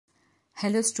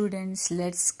Hello students,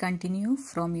 let's continue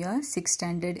from your 6th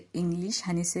standard English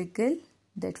Honeysuckle,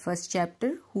 that first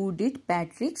chapter, Who Did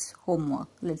Patrick's Homework.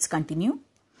 Let's continue.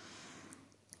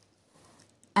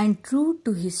 And true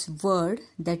to his word,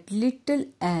 that little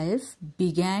elf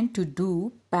began to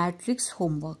do Patrick's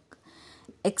homework.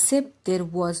 Except there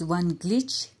was one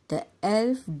glitch. The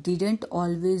elf didn't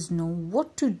always know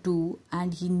what to do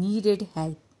and he needed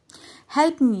help.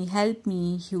 Help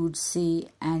me, he would say,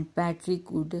 and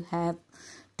Patrick would have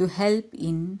to help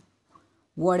in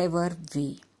whatever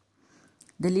way.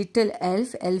 The little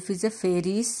elf is a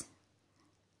fairies,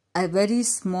 a very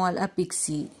small, a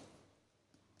pixie.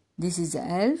 This is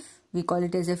an elf, we call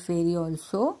it as a fairy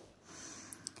also.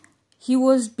 He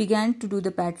began to do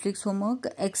the Patrick's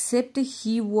homework, except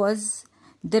there was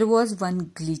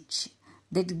one glitch.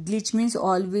 That glitch means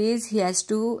always he has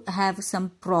to have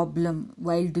some problem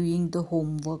while doing the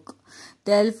homework.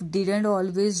 The elf didn't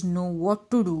always know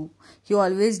what to do. He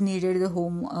always needed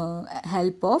the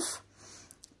help of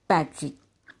Patrick.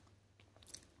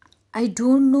 I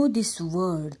don't know this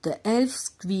word, the elf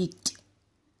squeaked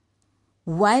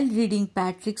while reading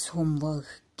Patrick's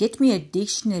homework. Get me a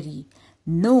dictionary.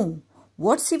 No,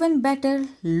 what's even better?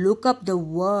 Look up the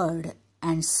word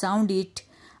and sound it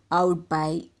out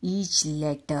by each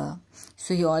letter.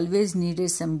 So he always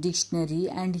needed some dictionary,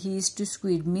 and he used to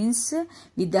squeak, means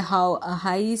with the a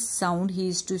high sound he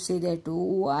used to say that,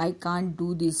 oh, I can't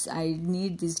do this, I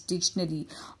need this dictionary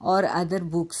or other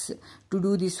books to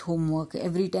do this homework.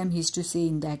 Every time he used to say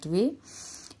in that way.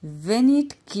 When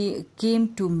it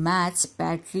came to maths,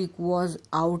 Patrick was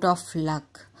out of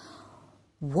luck.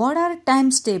 What are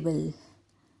times table?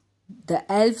 The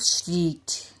elf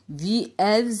shrieked. We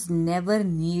elves never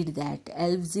need that.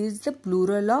 Elves is the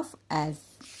plural of elf.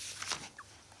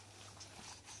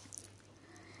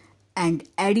 And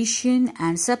addition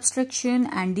and subtraction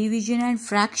and division and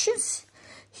fractions.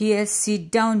 Here,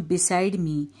 sit down beside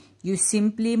me. You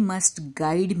simply must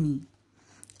guide me.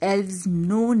 Elves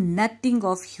know nothing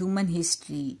of human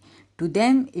history. To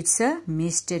them, it's a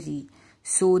mystery.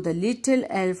 So the little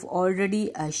elf,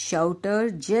 already a shouter,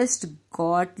 just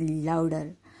got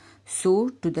louder. So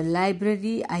to the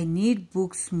library, I need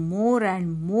books, more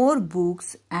and more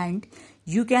books, and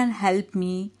you can help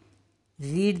me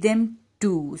read them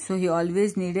too. So he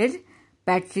always needed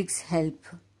Patrick's help.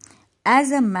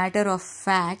 As a matter of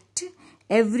fact,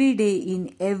 every day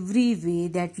in every way,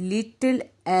 that little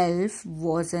elf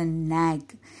was a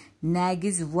nag. Nag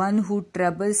is one who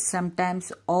troubles someone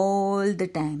all the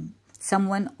time.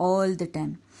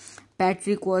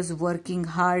 Patrick was working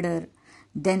harder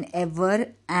than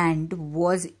ever, and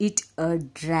was it a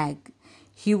drag.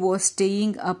 He was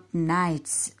staying up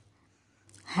nights,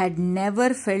 had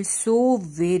never felt so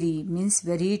very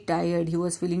tired. He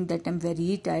was feeling that I'm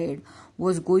very tired.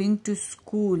 Was going to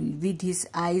school with his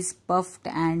eyes puffed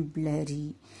and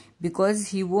blurry because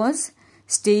he was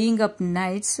staying up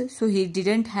nights, so he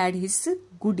didn't had his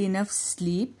good enough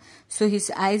sleep, so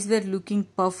his eyes were looking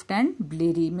puffed and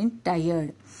blurry,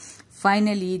 tired.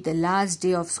 Finally, the last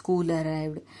day of school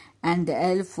arrived, and the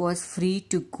elf was free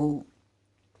to go.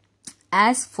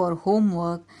 As for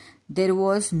homework, there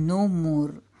was no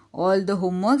more. All the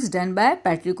homeworks done by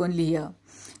Patrick only here.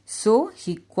 So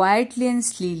he quietly and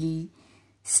slowly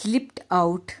slipped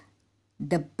out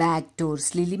the back door.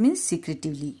 Slowly means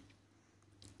secretively.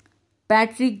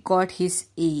 Patrick got his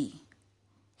A.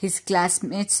 His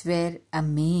classmates were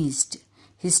amazed.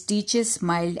 His teachers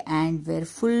smiled and were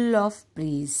full of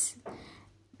praise.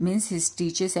 Means his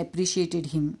teachers appreciated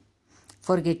him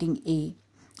for getting A.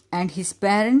 And his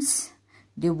parents,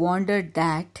 they wondered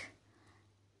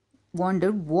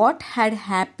what had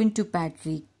happened to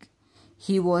Patrick.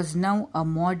 He was now a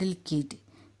model kid,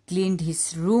 cleaned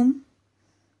his room,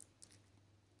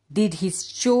 did his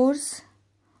chores,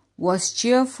 was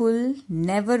cheerful,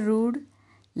 never rude,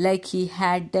 like he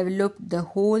had developed the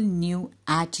whole new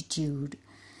attitude.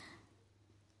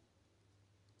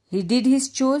 He did his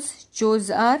chores.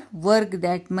 Chores are work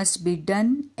that must be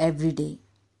done every day.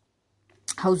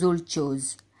 Household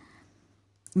chores.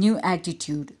 New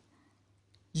attitude.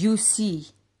 You see,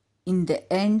 in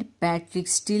the end, Patrick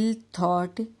still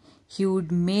thought he would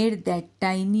made that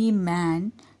tiny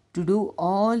man to do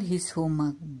all his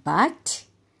homework. But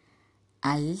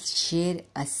I'll share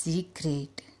a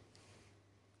secret.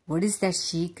 What is that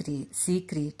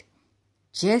secret?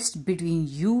 Just between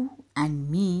you and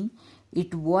me,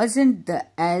 it wasn't the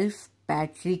elf.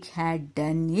 Patrick had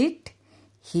done it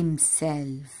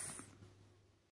himself.